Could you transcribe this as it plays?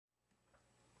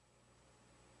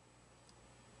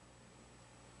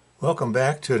Welcome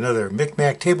back to another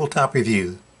Micmac Tabletop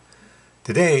review.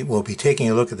 Today we'll be taking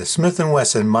a look at the Smith &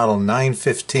 Wesson Model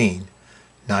 915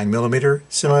 9mm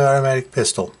semi-automatic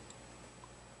pistol.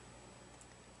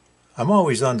 I'm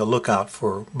always on the lookout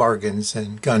for bargains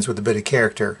and guns with a bit of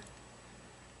character.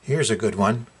 Here's a good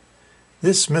one.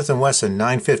 This Smith & Wesson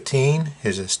 915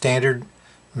 is a standard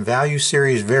value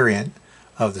series variant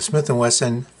of the Smith &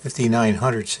 Wesson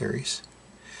 5900 series.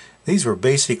 These were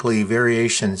basically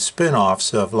variation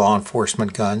spin-offs of law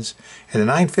enforcement guns, and the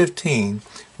 915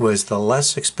 was the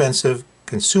less expensive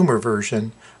consumer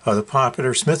version of the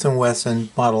popular Smith & Wesson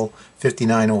Model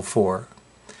 5904.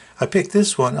 I picked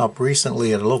this one up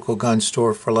recently at a local gun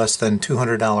store for less than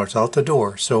 $200 out the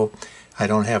door, so I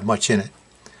don't have much in it.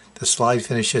 The slide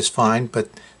finish is fine, but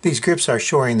these grips are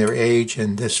showing their age,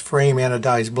 and this frame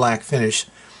anodized black finish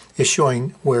is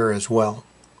showing wear as well.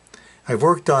 I've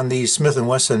worked on these Smith &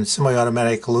 Wesson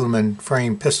semi-automatic aluminum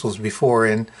frame pistols before,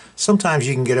 and sometimes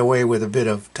you can get away with a bit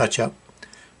of touch-up.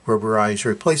 Rubberized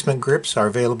replacement grips are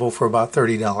available for about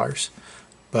 $30,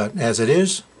 but as it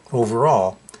is,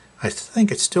 overall, I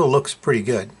think it still looks pretty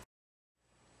good.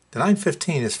 The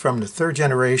 915 is from the third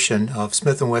generation of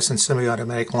Smith & Wesson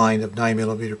semi-automatic line of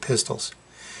 9mm pistols.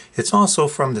 It's also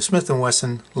from the Smith &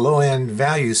 Wesson low-end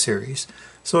value series,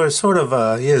 so it sort of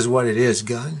is what it is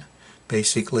gun.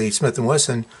 Basically, Smith &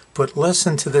 Wesson put less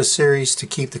into this series to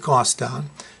keep the cost down.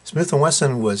 Smith &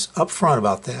 Wesson was upfront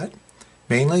about that.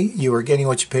 Mainly, you were getting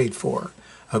what you paid for.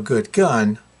 A good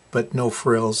gun, but no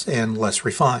frills and less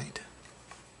refined.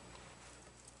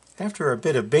 After a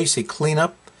bit of basic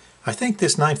cleanup, I think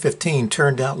this 915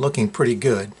 turned out looking pretty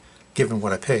good, given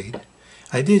what I paid.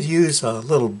 I did use a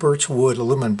little birchwood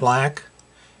aluminum black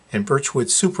and birchwood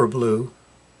super blue,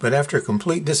 but after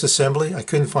complete disassembly, I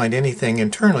couldn't find anything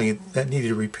internally that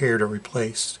needed repaired or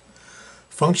replaced.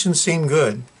 Functions seemed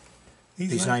good.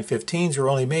 These 915s were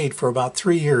only made for about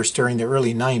 3 years during the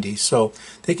early 90s, so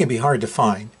they can be hard to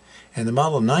find. And the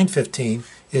Model 915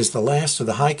 is the last of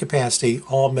the high-capacity,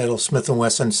 all-metal Smith &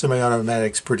 Wesson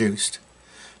semi-automatics produced.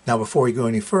 Now, before we go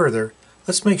any further,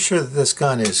 let's make sure that this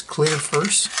gun is cleared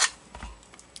first.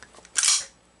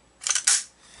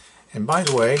 And by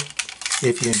the way,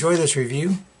 if you enjoy this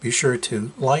review, be sure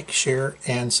to like, share,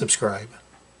 and subscribe.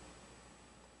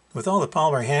 With all the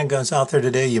polymer handguns out there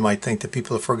today, you might think that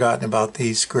people have forgotten about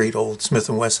these great old Smith &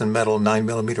 Wesson metal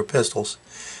 9mm pistols.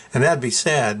 And that'd be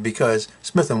sad, because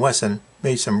Smith & Wesson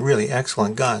made some really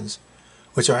excellent guns,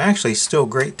 which are actually still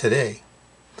great today.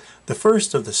 The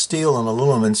first of the steel and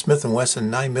aluminum Smith &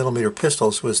 Wesson 9mm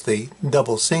pistols was the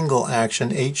double single-action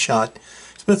 8-shot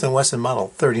Smith & Wesson Model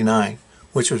 39,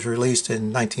 which was released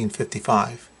in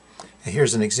 1955. And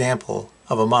here's an example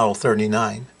of a Model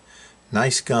 39.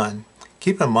 Nice gun.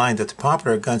 Keep in mind that the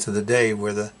popular guns of the day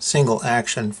were the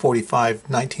single-action 45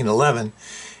 1911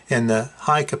 and the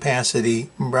high-capacity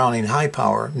Browning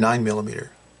high-power 9mm.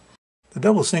 The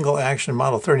double single-action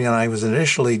Model 39 was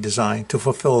initially designed to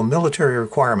fulfill military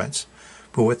requirements,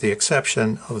 but with the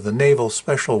exception of the naval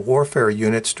special warfare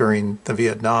units during the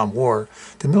Vietnam War,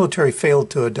 the military failed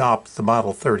to adopt the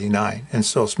Model 39, and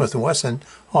so Smith & Wesson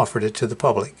offered it to the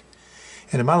public.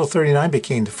 And the Model 39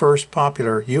 became the first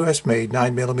popular U.S.-made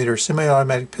 9mm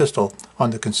semi-automatic pistol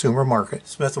on the consumer market.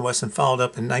 Smith & Wesson followed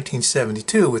up in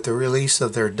 1972 with the release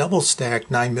of their double-stacked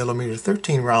 9mm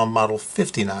 13-round Model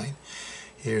 59.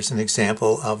 Here's an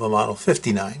example of a Model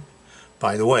 59.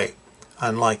 By the way,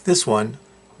 unlike this one,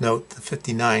 note the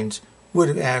 59s would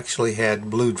have actually had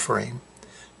blued frame.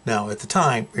 Now, at the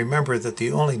time, remember that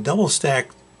the only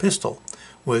double-stacked pistol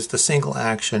was the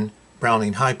single-action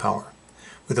Browning high power.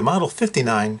 With the Model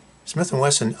 59, Smith &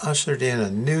 Wesson ushered in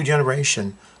a new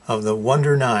generation of the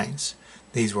Wonder 9s.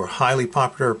 These were highly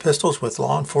popular pistols with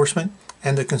law enforcement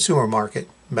and the consumer market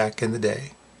back in the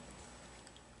day.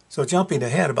 So jumping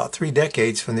ahead about 3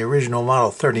 decades from the original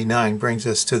Model 39 brings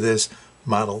us to this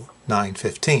Model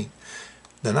 915.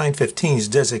 The 915's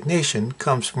designation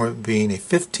comes from it being a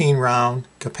 15-round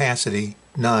capacity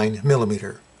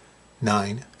 9mm,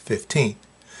 915.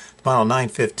 The Model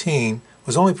 915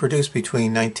 was only produced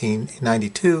between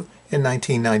 1992 and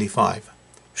 1995,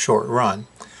 short run,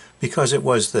 because it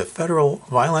was the Federal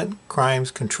Violent Crimes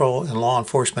Control and Law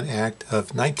Enforcement Act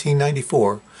of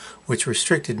 1994, which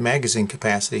restricted magazine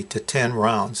capacity to 10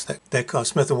 rounds. That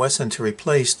caused Smith & Wesson to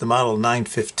replace the Model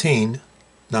 915,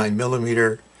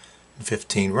 9mm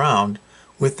 15 round,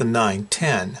 with the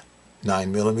 910,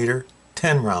 9mm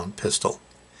 10-round pistol.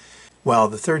 While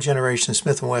the third generation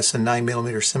Smith & Wesson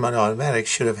 9mm semi-automatic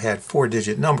should have had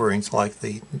 4-digit numberings like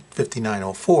the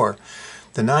 5904,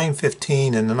 The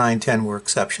 915 and the 910 were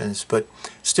exceptions, but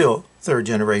still third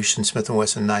generation Smith &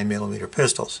 Wesson 9mm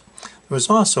pistols. There was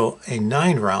also a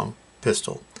 9-round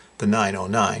pistol, the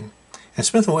 909, and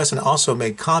Smith & Wesson also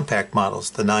made compact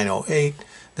models, the 908,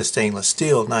 the stainless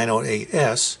steel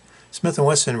 908S. Smith &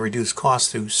 Wesson reduced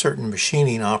costs through certain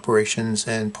machining operations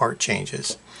and part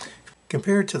changes.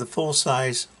 Compared to the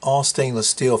full-size all stainless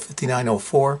steel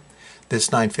 5904,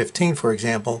 this 915, for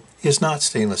example, is not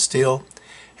stainless steel,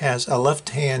 has a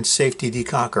left-hand safety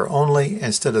decocker only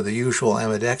instead of the usual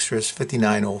ambidextrous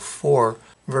 5904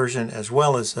 version, as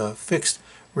well as a fixed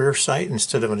rear sight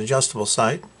instead of an adjustable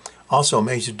sight. Also, a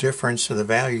major difference to the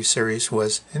value series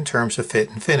was in terms of fit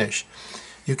and finish.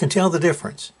 You can tell the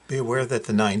difference. Be aware that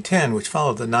the 910, which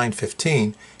followed the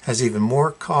 915, has even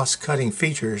more cost-cutting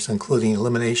features, including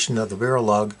elimination of the barrel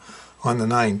lug on the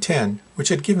 910, which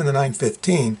had given the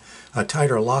 915 a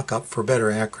tighter lockup for better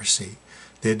accuracy.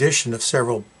 The addition of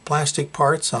several plastic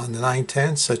parts on the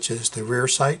 910, such as the rear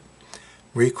sight,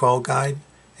 recoil guide,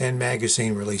 and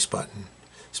magazine release button.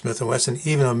 Smith & Wesson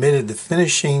even omitted the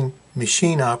finishing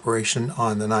machine operation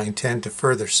on the 910 to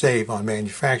further save on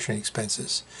manufacturing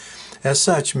expenses. As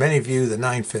such, many view the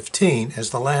 915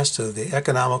 as the last of the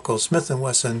economical Smith &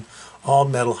 Wesson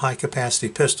all-metal high-capacity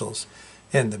pistols,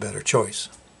 and the better choice.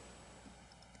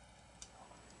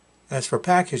 As for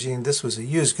packaging, this was a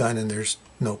used gun and there's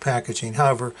no packaging.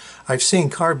 However, I've seen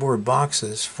cardboard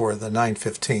boxes for the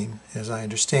 915. As I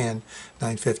understand,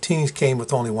 915s came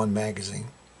with only one magazine.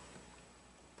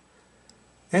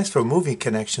 As for movie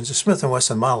connections, the Smith &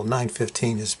 Wesson Model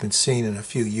 915 has been seen in a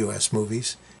few U.S.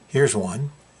 movies. Here's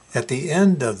one. At the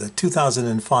end of the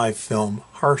 2005 film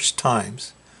Harsh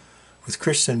Times with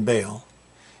Christian Bale,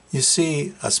 you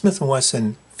see a Smith &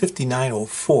 Wesson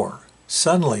 5904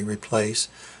 suddenly replaced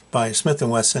by a Smith &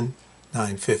 Wesson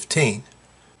 915.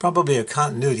 Probably a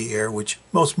continuity error which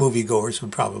most moviegoers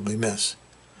would probably miss.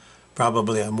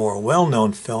 Probably a more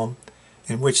well-known film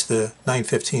in which the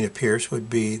 915 appears would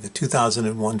be the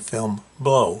 2001 film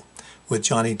Blow with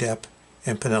Johnny Depp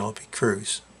and Penelope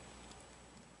Cruz.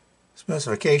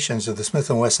 Specifications of the Smith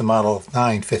 & Wesson Model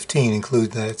 915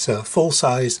 include that it's a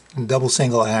full-size double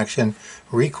single-action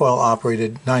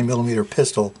recoil-operated 9mm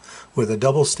pistol with a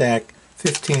double-stack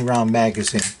 15-round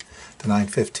magazine. The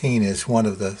 915 is one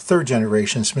of the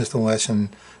third-generation Smith & Wesson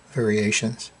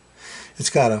variations. It's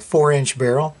got a 4-inch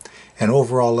barrel, an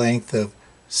overall length of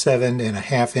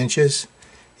 7.5 inches.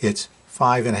 It's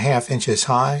 5.5 inches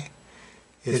high.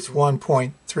 It's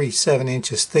 1.37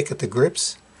 inches thick at the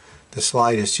grips. The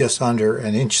slide is just under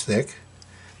an inch thick.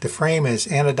 The frame is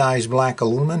anodized black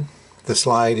aluminum. The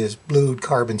slide is blued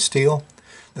carbon steel.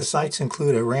 The sights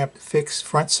include a ramped fixed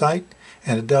front sight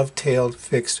and a dovetailed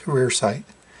fixed rear sight.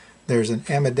 There's an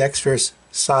ambidextrous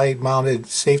side-mounted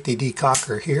safety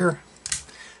decocker here.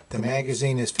 The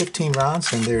magazine is 15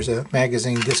 rounds and there's a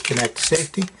magazine disconnect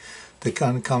safety. The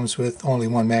gun comes with only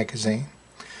one magazine.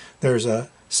 There's a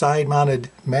side-mounted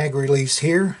mag release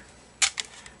here.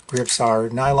 Grips are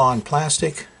nylon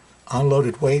plastic.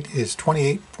 Unloaded weight is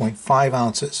 28.5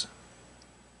 ounces.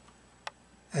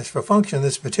 As for function,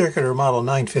 this particular Model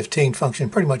 915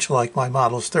 functioned pretty much like my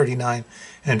Models 39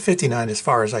 and 59 as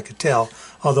far as I could tell,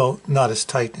 although not as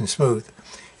tight and smooth.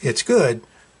 It's good,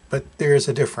 but there is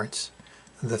a difference.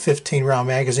 The 15-round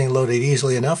magazine loaded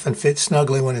easily enough and fit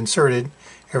snugly when inserted.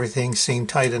 Everything seemed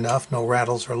tight enough, no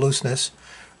rattles or looseness.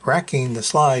 Racking the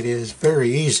slide is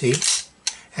very easy,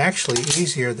 actually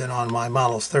easier than on my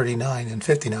Models 39 and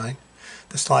 59.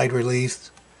 The slide release,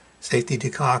 safety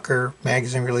decocker,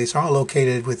 magazine release are all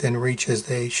located within reach as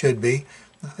they should be.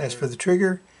 As for the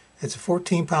trigger, it's a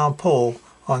 14-pound pull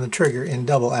on the trigger in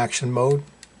double action mode.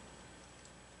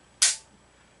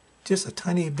 Just a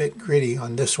tiny bit gritty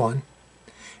on this one.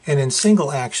 And in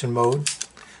single action mode,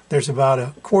 there's about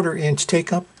a 1/4 inch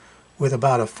take-up with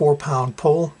about a 4-pound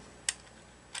pull.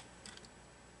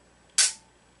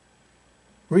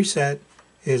 Reset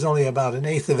is only about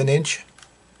 1/8 of an inch.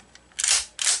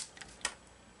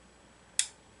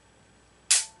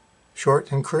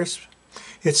 Short and crisp.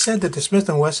 It's said that the Smith &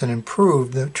 Wesson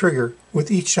improved the trigger with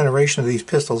each generation of these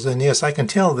pistols, and yes, I can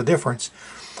tell the difference.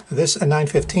 This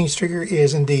 915's trigger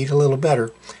is indeed a little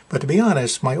better, but to be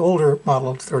honest, my older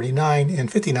Model 39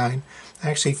 and 59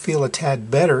 actually feel a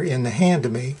tad better in the hand to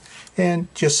me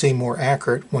and just seem more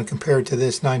accurate when compared to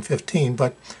this 915,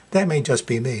 but that may just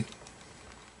be me.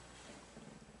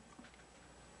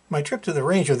 My trip to the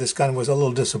range with this gun was a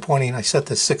little disappointing. I set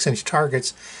the 6-inch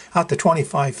targets out to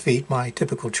 25 feet, my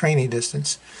typical training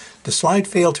distance. The slide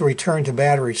failed to return to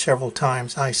battery several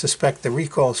times. I suspect the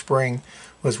recoil spring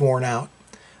was worn out.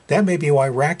 That may be why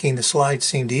racking the slide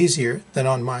seemed easier than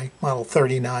on my Model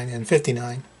 39 and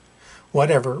 59.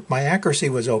 Whatever, my accuracy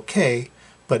was okay,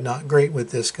 but not great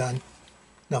with this gun.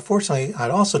 Now fortunately,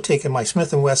 I'd also taken my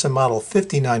Smith & Wesson Model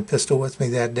 59 pistol with me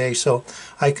that day, so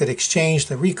I could exchange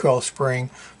the recoil spring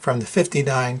from the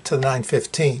 59 to the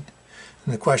 915.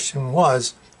 And the question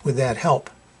was, would that help?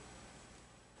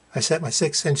 I set my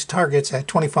 6-inch targets at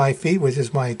 25 feet, which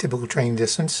is my typical training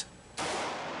distance.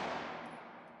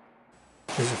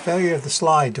 There's a failure of the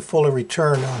slide to fully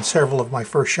return on several of my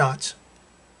first shots.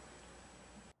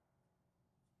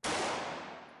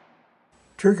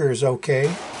 Trigger is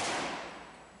okay.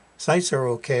 Sights are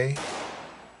okay.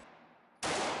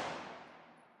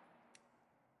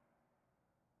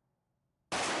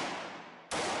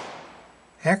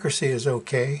 Accuracy is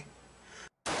okay.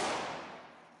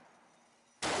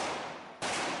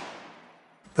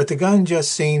 But the gun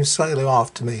just seems slightly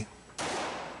off to me.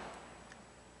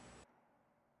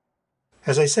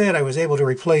 As I said, I was able to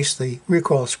replace the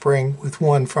recoil spring with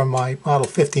one from my Model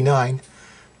 59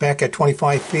 back at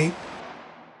 25 feet.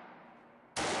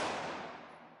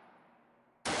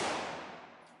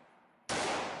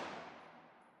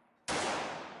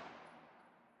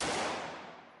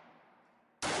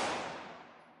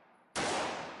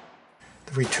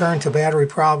 The return to battery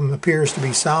problem appears to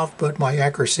be solved, but my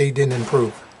accuracy didn't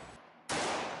improve.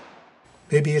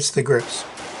 Maybe it's the grips.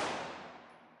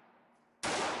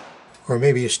 Or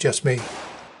maybe it's just me.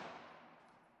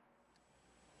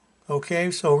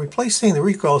 Okay, so replacing the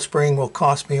recoil spring will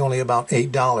cost me only about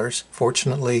 $8.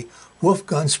 Fortunately, Wolf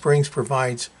Gun Springs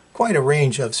provides quite a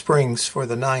range of springs for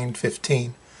the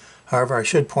 915. However, I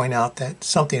should point out that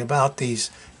something about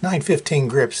these 915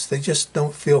 grips, they just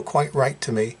don't feel quite right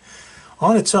to me.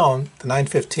 On its own, the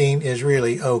 915 is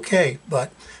really okay,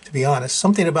 but to be honest,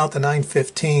 something about the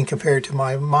 915 compared to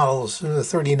my models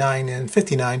 39 and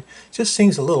 59 just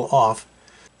seems a little off.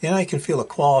 And I can feel a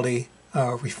quality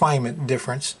refinement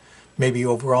difference. Maybe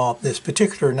overall this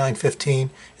particular 915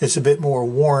 is a bit more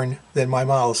worn than my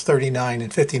models 39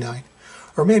 and 59.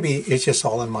 Or maybe it's just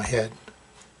all in my head.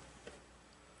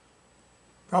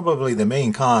 Probably the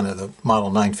main con of the Model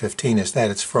 915 is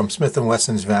that it's from Smith &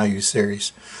 Wesson's Value series,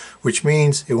 which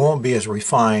means it won't be as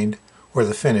refined or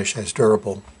the finish as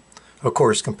durable. Of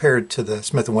course, compared to the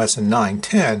Smith & Wesson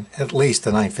 910, at least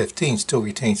the 915 still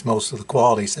retains most of the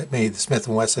qualities that made the Smith &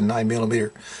 Wesson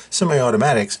 9mm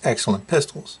semi-automatics excellent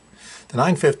pistols. The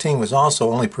 915 was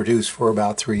also only produced for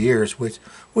about 3 years, which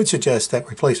would suggest that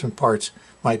replacement parts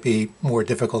might be more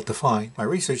difficult to find. My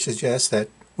research suggests that,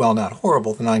 while not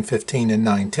horrible, the 915 and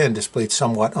 910 displayed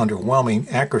somewhat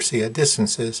underwhelming accuracy at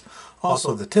distances.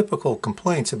 Also, the typical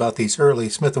complaints about these early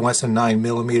Smith & Wesson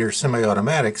 9mm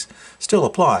semi-automatics still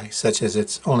apply, such as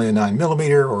it's only a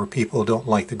 9mm, or people don't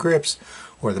like the grips,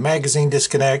 or the magazine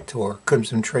disconnect, or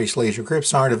Crimson Trace laser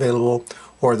grips aren't available,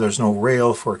 or there's no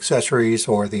rail for accessories,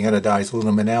 or the anodized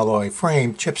aluminum alloy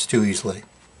frame chips too easily.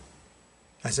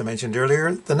 As I mentioned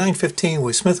earlier, the 915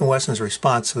 was Smith & Wesson's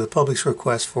response to the public's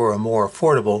request for a more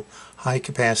affordable,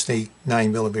 high-capacity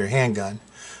 9mm handgun.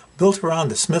 Built around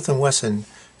the Smith & Wesson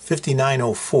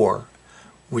 5904,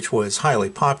 which was highly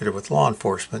popular with law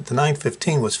enforcement, the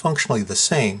 915 was functionally the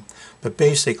same, but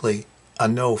basically a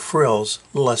no-frills,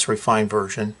 less refined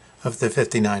version of the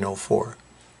 5904.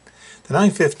 The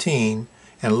 915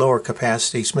 and lower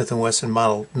capacity Smith & Wesson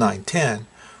Model 910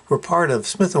 were part of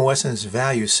Smith & Wesson's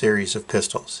Value series of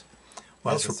pistols.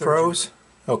 Well, as for pros,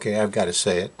 okay, I've got to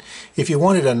say it. If you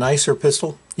wanted a nicer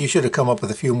pistol, you should have come up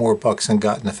with a few more bucks and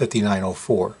gotten a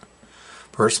 5904.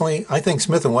 Personally, I think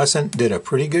Smith & Wesson did a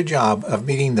pretty good job of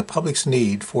meeting the public's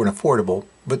need for an affordable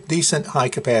but decent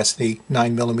high-capacity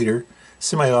 9mm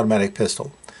semi-automatic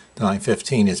pistol. The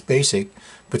 915 is basic,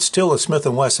 but still a Smith &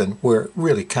 Wesson where it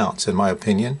really counts, in my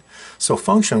opinion. So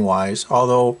function-wise,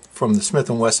 although from the Smith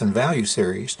 & Wesson Value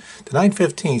series, the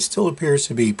 915 still appears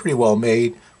to be pretty well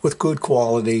made, with good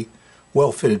quality,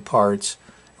 well-fitted parts,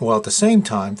 while at the same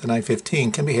time the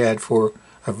 915 can be had for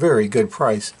a very good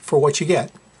price for what you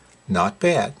get. Not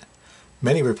bad.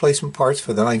 Many replacement parts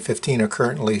for the 915 are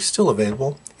currently still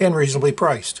available and reasonably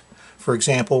priced. For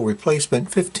example, replacement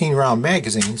 15-round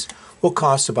magazines will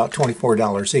cost about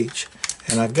 $24 each.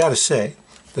 And I've got to say,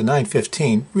 the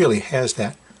 915 really has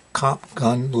that cop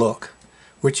gun look,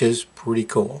 which is pretty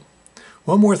cool.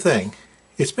 One more thing.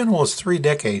 It's been almost 3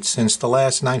 decades since the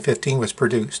last 915 was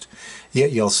produced,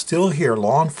 yet you'll still hear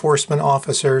law enforcement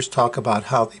officers talk about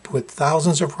how they put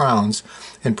thousands of rounds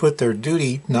and put their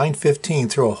duty 915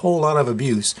 through a whole lot of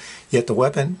abuse, yet the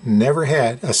weapon never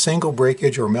had a single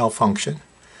breakage or malfunction.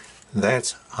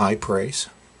 That's high praise.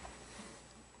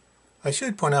 I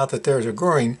should point out that there is a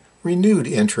growing, renewed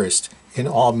interest in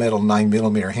all-metal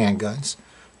 9mm handguns.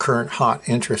 Current hot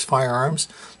interest firearms,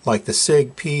 like the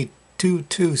SIG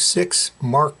 .226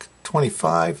 Mark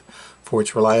 25 for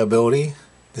its reliability.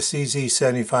 The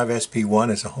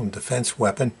CZ75SP1 is a home defense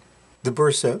weapon. The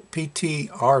Bursa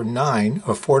PTR9,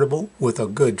 affordable with a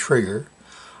good trigger.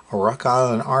 A Rock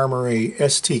Island Armory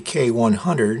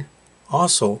STK100,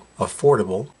 also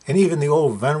affordable. And even the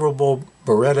old venerable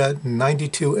Beretta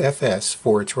 92FS,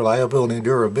 for its reliability and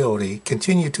durability,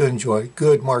 continue to enjoy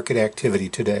good market activity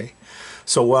today.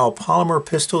 So while polymer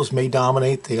pistols may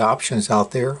dominate the options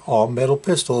out there, all metal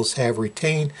pistols have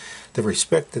retained the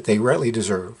respect that they rightly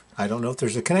deserve. I don't know if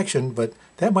there's a connection, but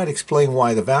that might explain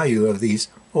why the value of these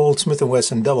old Smith &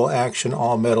 Wesson double-action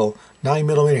all-metal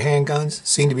 9mm handguns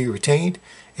seem to be retained,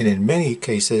 and in many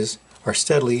cases are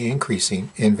steadily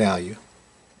increasing in value.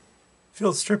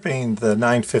 Field stripping the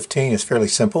 915 is fairly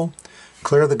simple.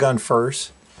 Clear the gun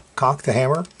first, cock the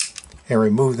hammer, and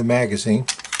remove the magazine.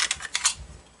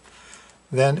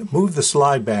 Then move the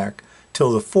slide back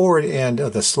till the forward end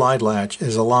of the slide latch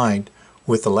is aligned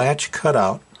with the latch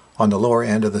cutout on the lower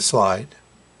end of the slide.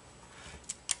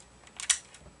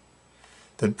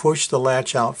 Then push the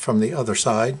latch out from the other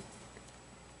side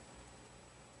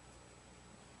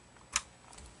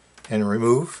and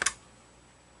remove.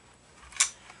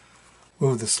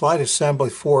 Move the slide assembly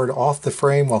forward off the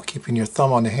frame while keeping your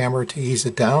thumb on the hammer to ease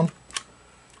it down.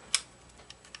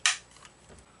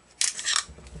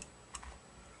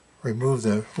 Remove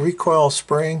the recoil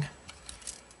spring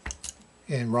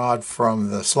and rod from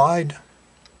the slide.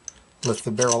 Lift the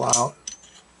barrel out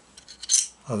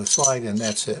of the slide, and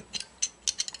that's it.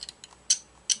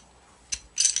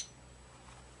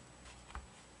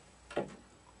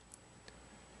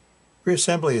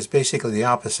 Reassembly is basically the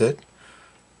opposite.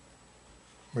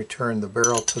 Return the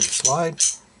barrel to the slide,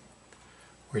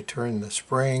 return the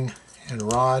spring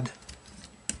and rod,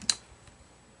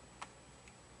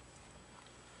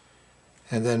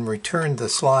 and then return the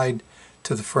slide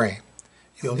to the frame.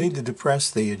 You'll need to depress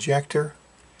the ejector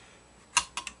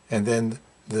and then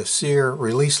the sear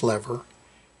release lever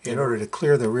in order to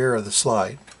clear the rear of the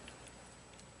slide.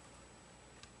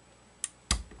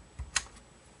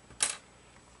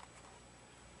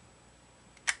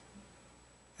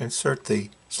 Insert the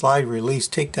slide release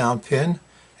takedown pin,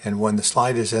 and when the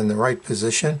slide is in the right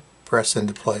position, press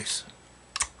into place.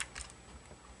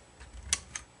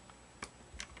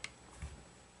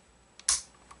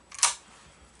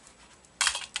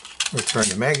 Return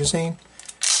the magazine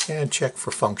and check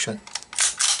for function.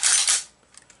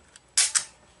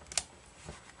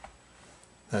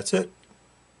 That's it.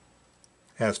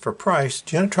 As for price,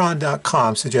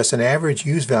 Genetron.com suggests an average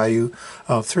used value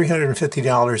of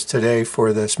 $350 today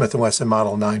for the Smith & Wesson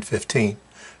Model 915.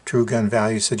 True Gun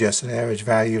Value suggests an average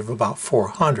value of about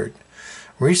 $400.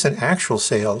 Recent actual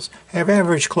sales have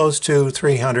averaged close to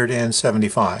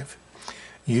 $375.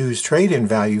 Used trade-in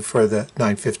value for the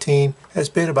 915 has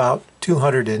been about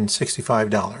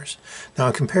 $265. Now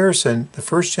in comparison, the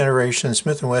first generation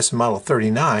Smith & Wesson Model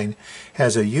 39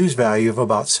 has a used value of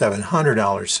about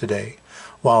 $700 today,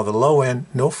 while the low-end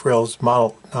no-frills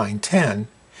Model 910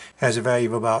 has a value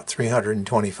of about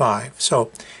 $325.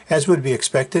 So, as would be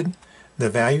expected, the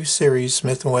value series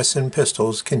Smith & Wesson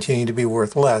pistols continue to be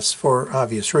worth less for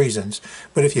obvious reasons.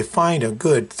 But if you find a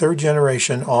good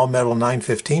third-generation all-metal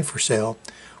 915 for sale,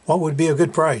 what would be a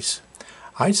good price?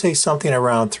 I'd say something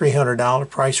around $300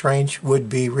 price range would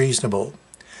be reasonable.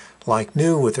 Like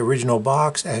new with original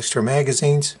box, extra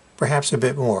magazines, perhaps a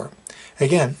bit more.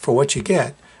 Again, for what you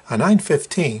get, a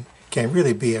 915 can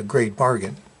really be a great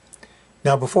bargain.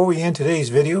 Now before we end today's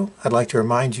video, I'd like to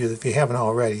remind you that if you haven't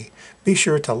already, be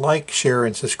sure to like, share,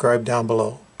 and subscribe down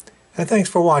below. And thanks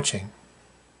for watching.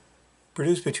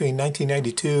 Produced between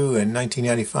 1992 and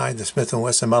 1995, the Smith &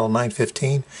 Wesson Model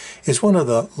 915 is one of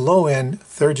the low-end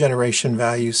third-generation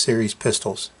value series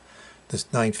pistols. This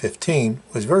 915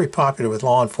 was very popular with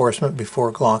law enforcement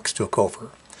before Glocks took over.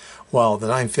 While the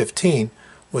 915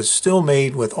 was still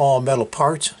made with all metal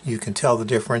parts, you can tell the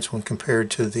difference when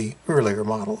compared to the earlier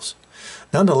models.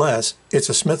 Nonetheless, it's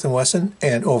a Smith & Wesson,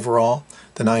 and overall,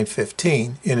 the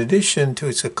 915, in addition to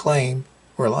its acclaim,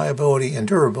 reliability, and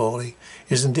durability,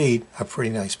 is indeed a pretty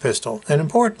nice pistol. And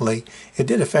importantly, it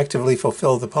did effectively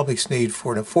fulfill the public's need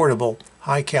for an affordable,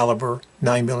 high-caliber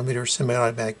 9mm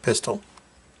semi-automatic pistol.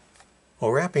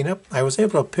 Well, wrapping up, I was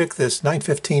able to pick this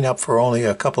 915 up for only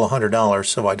a couple of $100,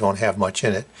 so I don't have much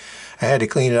in it. I had to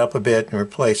clean it up a bit and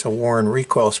replace a worn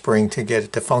recoil spring to get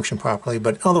it to function properly,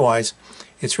 but otherwise,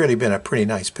 it's really been a pretty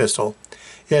nice pistol.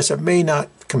 Yes, it may not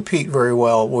compete very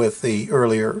well with the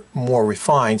earlier, more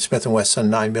refined Smith & Wesson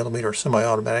 9mm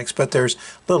semi-automatics, but there's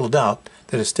little doubt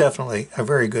that it's definitely a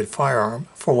very good firearm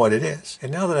for what it is. And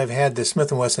now that I've had the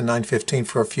Smith & Wesson 915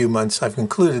 for a few months, I've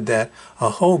concluded that a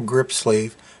whole grip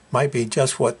sleeve might be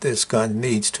just what this gun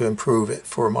needs to improve it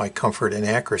for my comfort and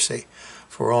accuracy.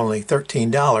 For only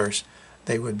 $13,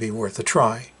 they would be worth a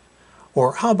try.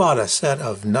 Or how about a set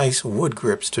of nice wood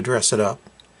grips to dress it up?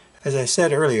 As I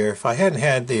said earlier, if I hadn't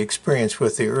had the experience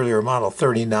with the earlier model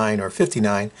 39 or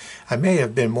 59, I may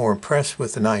have been more impressed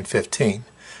with the 915.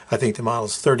 I think the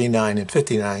models 39 and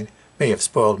 59 may have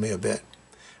spoiled me a bit.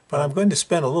 But I'm going to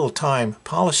spend a little time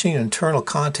polishing internal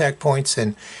contact points,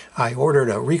 and I ordered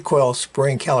a recoil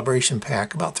spring calibration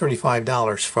pack, about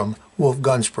 $35 from Wolf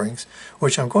Gun Springs,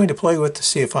 which I'm going to play with to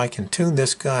see if I can tune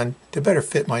this gun to better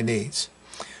fit my needs.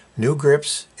 New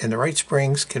grips and the right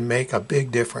springs can make a big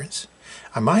difference.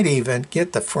 I might even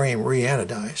get the frame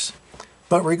re-anodized.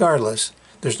 But regardless,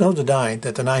 there's no denying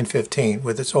that the 915,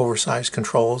 with its oversized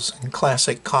controls and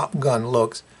classic cop gun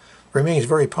looks, remains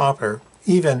very popular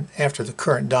even after the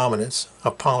current dominance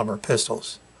of polymer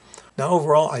pistols. Now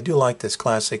overall, I do like this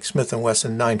classic Smith &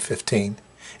 Wesson 915.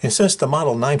 And since the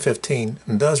model 915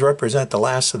 does represent the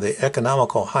last of the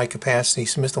economical high-capacity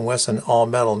Smith & Wesson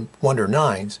all-metal Wonder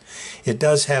 9s, it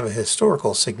does have a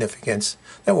historical significance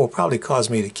that will probably cause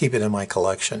me to keep it in my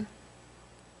collection.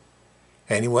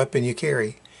 Any weapon you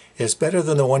carry is better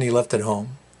than the one you left at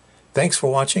home. Thanks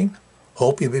for watching.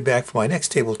 Hope you'll be back for my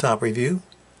next tabletop review.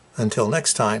 Until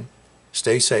next time,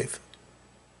 stay safe.